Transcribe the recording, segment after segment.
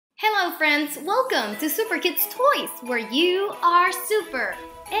Hello friends, welcome to SuperKidsToys, where you are super,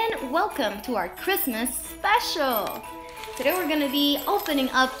 and welcome to our Christmas special. Today we're going to be opening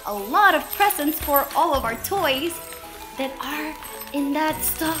up a lot of presents for all of our toys that are in that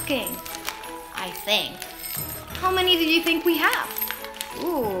stocking, I think. How many do you think we have?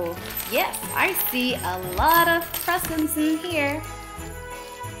 Ooh, yes, I see a lot of presents in here.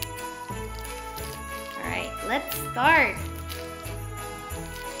 Alright, let's start.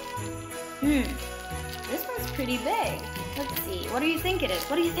 This one's pretty big. Let's see. What do you think it is?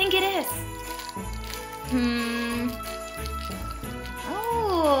 What do you think it is?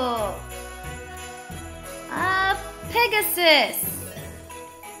 Oh, a Pegasus.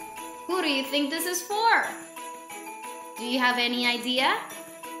 Who do you think this is for? Do you have any idea?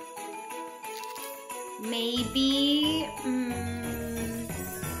 Maybe,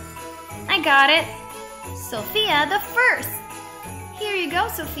 I got it. Sofia the First. Here you go,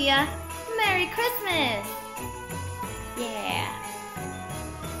 Sofia. Merry Christmas! Yeah.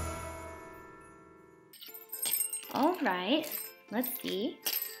 Alright, let's see.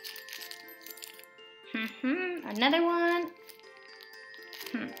 Another one.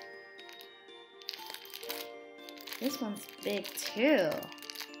 This one's big too.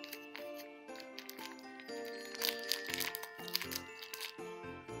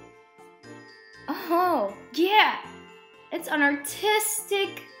 Oh, yeah! It's an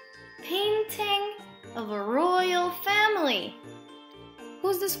artistic painting of a royal family.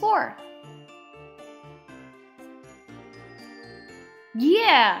 Who's this for?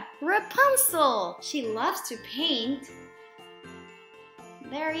 Yeah, Rapunzel. She loves to paint.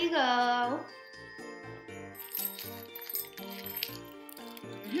 There you go.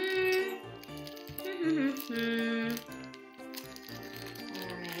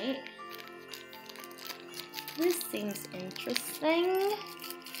 Alright. This seems interesting.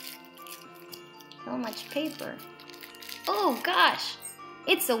 So much paper. Oh gosh,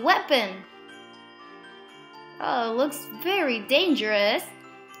 it's a weapon. Oh, it looks very dangerous.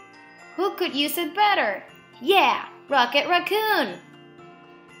 Who could use it better? Yeah, Rocket Raccoon.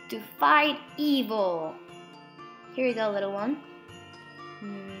 To fight evil. Here you go, little one.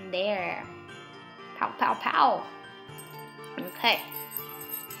 There. Pow, pow, pow. Okay.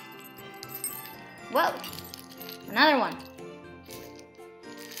 Whoa. Another one.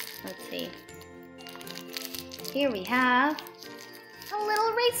 Let's see. Here we have a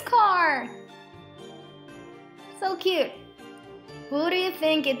little race car. So cute. Who do you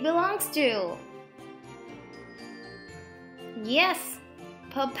think it belongs to? Yes,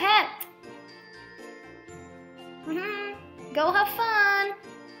 Puppet. Go have fun.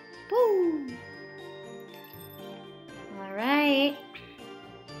 Woo. All right.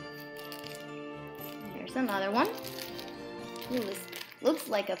 There's another one. Ooh, this looks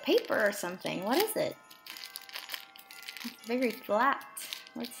like a paper or something. What is it? It's very flat.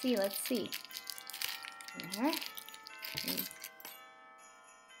 Let's see, let's see.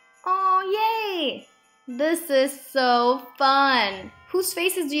 Oh, yay! This is so fun. Whose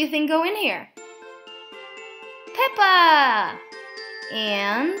faces do you think go in here? Peppa!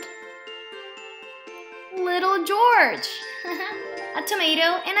 And little George. A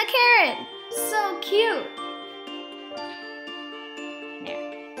tomato and a carrot. So cute.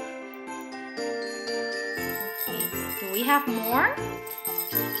 Do we have more?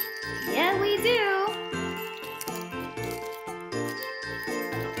 Yeah, we do.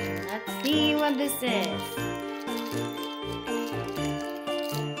 Let's see what this is.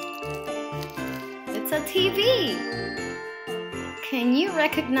 It's a TV. Can you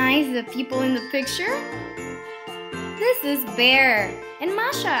recognize the people in the picture? This is Bear and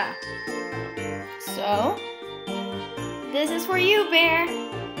Masha. So, this is for you, Bear.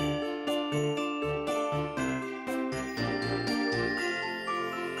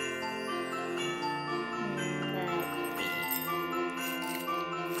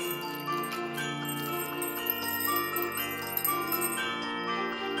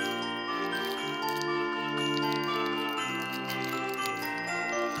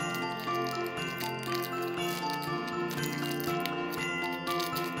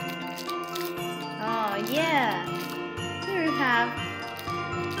 Yeah, here we have a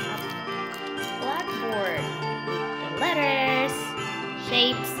blackboard, the letters,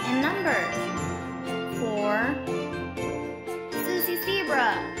 shapes, and numbers for Susie Zebra.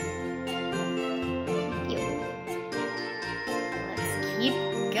 Let's keep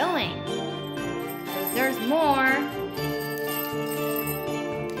going, because there's more.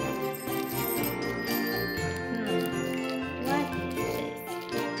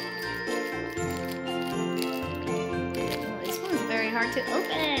 hard to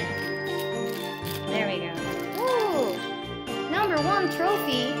open. There we go. Ooh! #1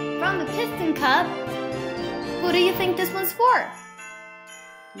 trophy from the Piston Cup. Who do you think this one's for?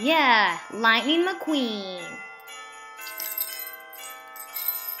 Yeah, Lightning McQueen.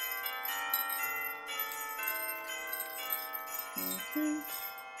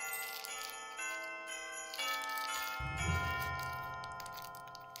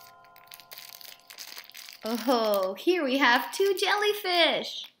 Oh, here we have 2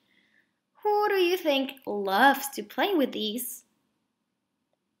 jellyfish. Who do you think loves to play with these?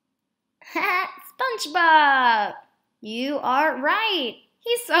 SpongeBob! You are right.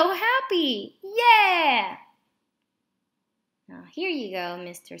 He's so happy. Yeah! Now here you go,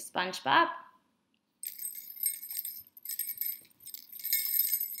 Mr. SpongeBob.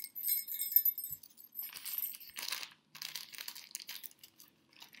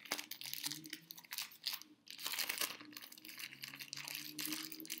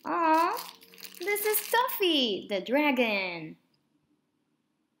 Aw, this is Stuffy, the dragon.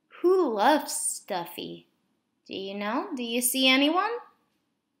 Who loves Stuffy? Do you know? Do you see anyone?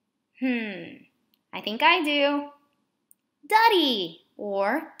 I think I do. Duddy,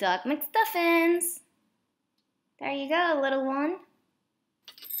 or Doug McStuffins. There you go, little one.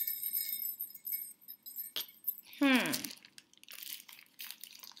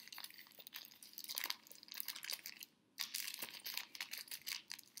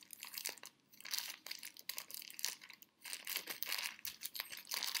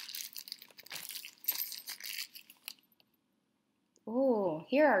 Oh,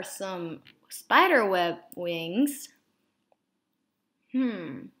 here are some spiderweb wings.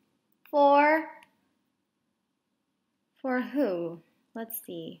 For who? Let's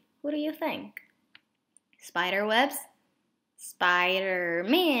see. Who do you think? Spiderwebs?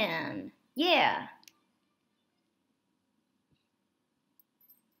 Spider-Man. Yeah.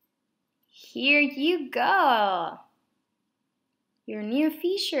 Here you go. Your new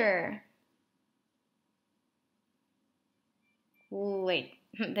feature. Wait,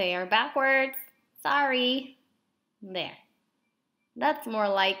 they are backwards. Sorry. There. That's more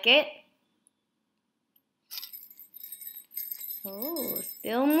like it. Oh,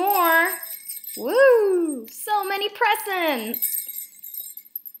 still more. Woo! So many presents.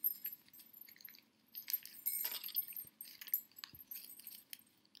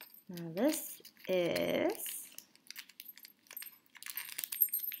 Now this is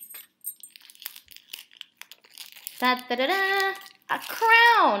da-da-da-da, a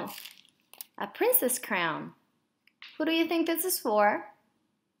crown. A princess crown. Who do you think this is for?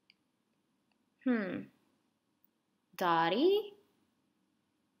 Dottie?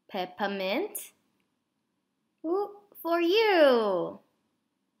 Peppermint? Ooh, for you.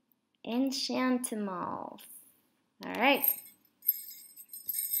 Enchantimals. All right.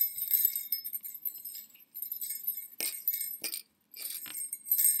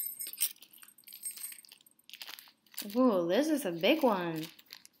 Ooh, this is a big one.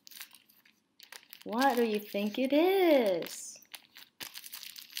 What do you think it is?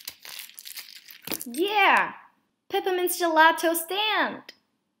 Yeah, Peppermint's gelato stand.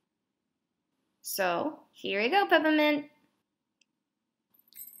 So, here you go, Peppermint.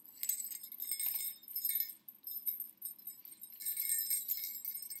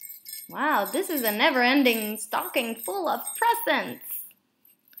 Wow, this is a never-ending stocking full of presents.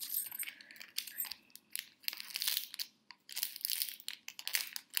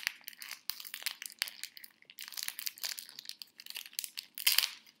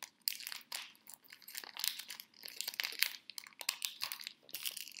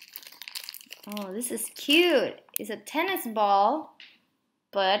 Oh, this is cute. It's a tennis ball,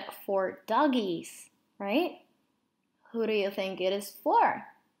 but for doggies, right? Who do you think it is for?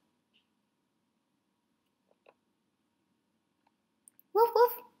 Woof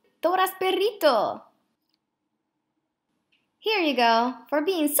woof, Dora's perrito. Here you go, for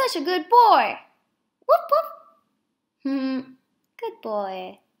being such a good boy. Woof woof. Good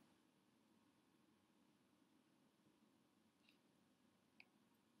boy.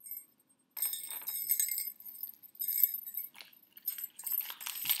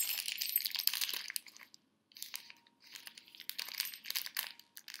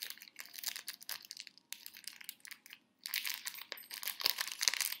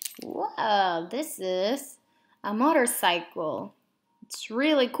 Wow, this is a motorcycle. It's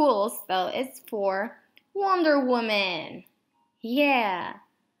really cool, so it's for Wonder Woman. Yeah.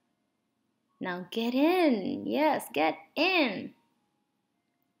 Now get in. Yes, get in.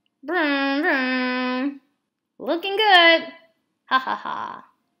 Vroom, vroom. Looking good. Ha ha ha.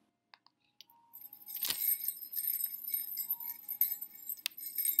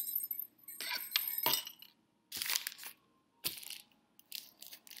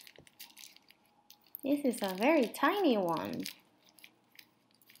 This is a very tiny one.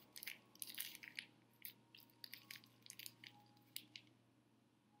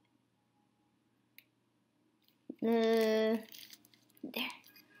 There.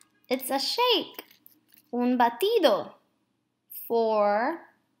 It's a shake. Un batido. For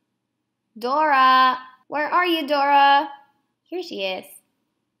Dora. Where are you, Dora? Here she is.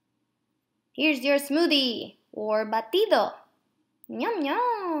 Here's your smoothie or batido. Yum,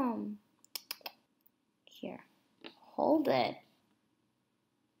 yum. Here, hold it.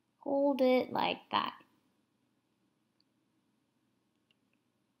 Hold it like that.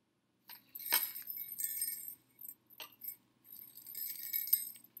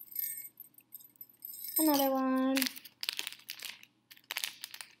 Another one.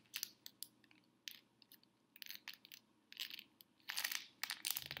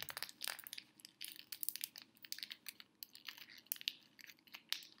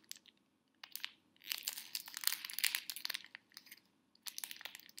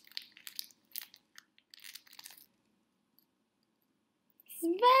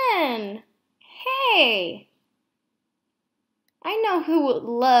 Sven! Hey! I know who would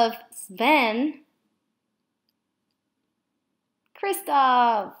love Sven.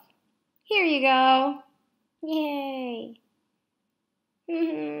 Kristoff! Here you go. Yay!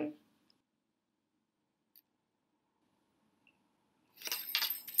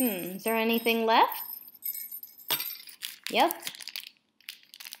 Is there anything left? Yep.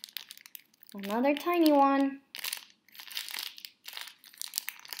 Another tiny one.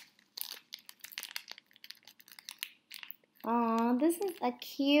 Aw, this is a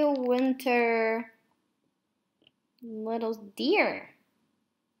cute winter little deer.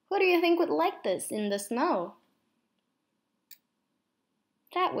 Who do you think would like this in the snow?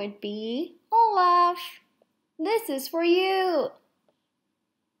 That would be Olaf. This is for you.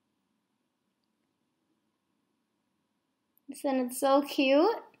 Isn't it so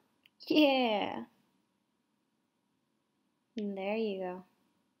cute? Yeah. And there you go.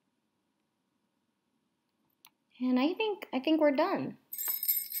 And I think we're done.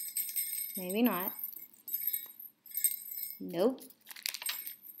 Maybe not. Nope.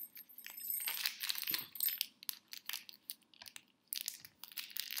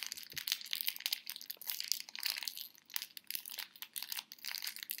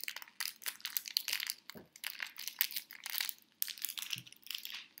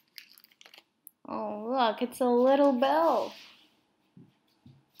 Oh, look, it's a little bell.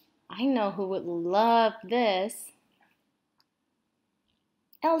 I know who would love this.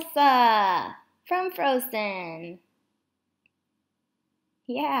 Elsa from Frozen.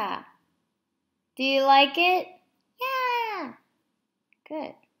 Yeah. Do you like it? Yeah.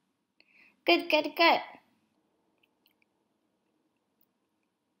 Good. Good, good, good.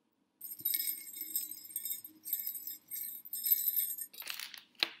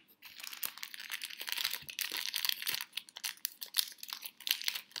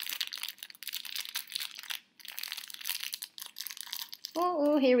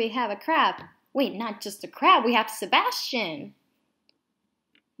 Oh, here we have a crab. Wait, not just a crab, we have Sebastian.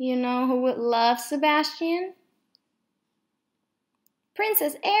 You know who would love Sebastian?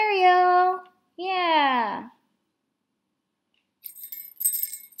 Princess Ariel. Yeah.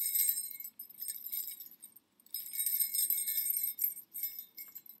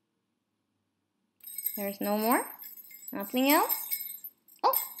 There's no more? Nothing else?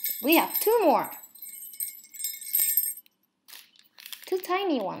 Oh, we have two more. Two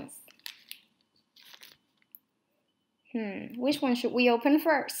tiny ones. Which one should we open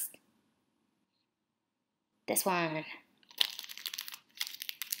first? This one.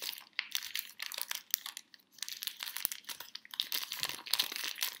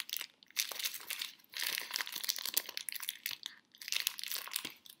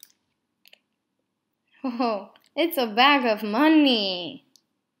 Oh, it's a bag of money.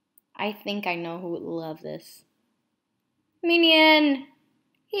 I think I know who would love this. Minion,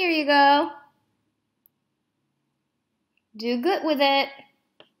 here you go. Do good with it.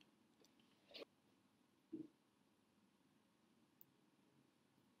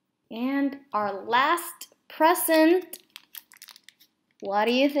 And our last present. What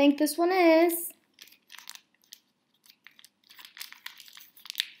do you think this one is?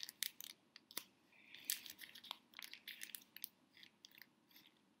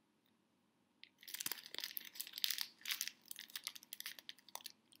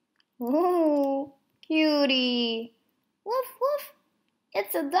 Oh, cutie. Woof, woof.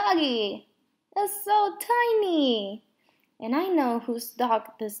 It's a doggy. It's so tiny. And I know whose dog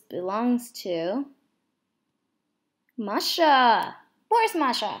this belongs to. Masha. Where's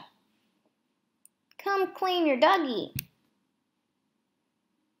Masha? Come claim your doggy.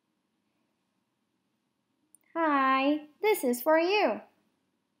 Hi, this is for you.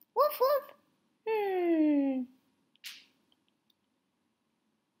 Woof woof.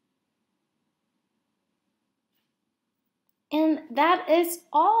 And that is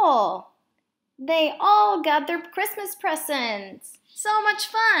all. They all got their Christmas presents. So much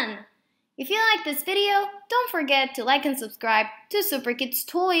fun. If you like this video, don't forget to like and subscribe to Super Kids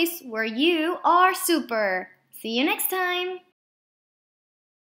Toys, where you are super. See you next time.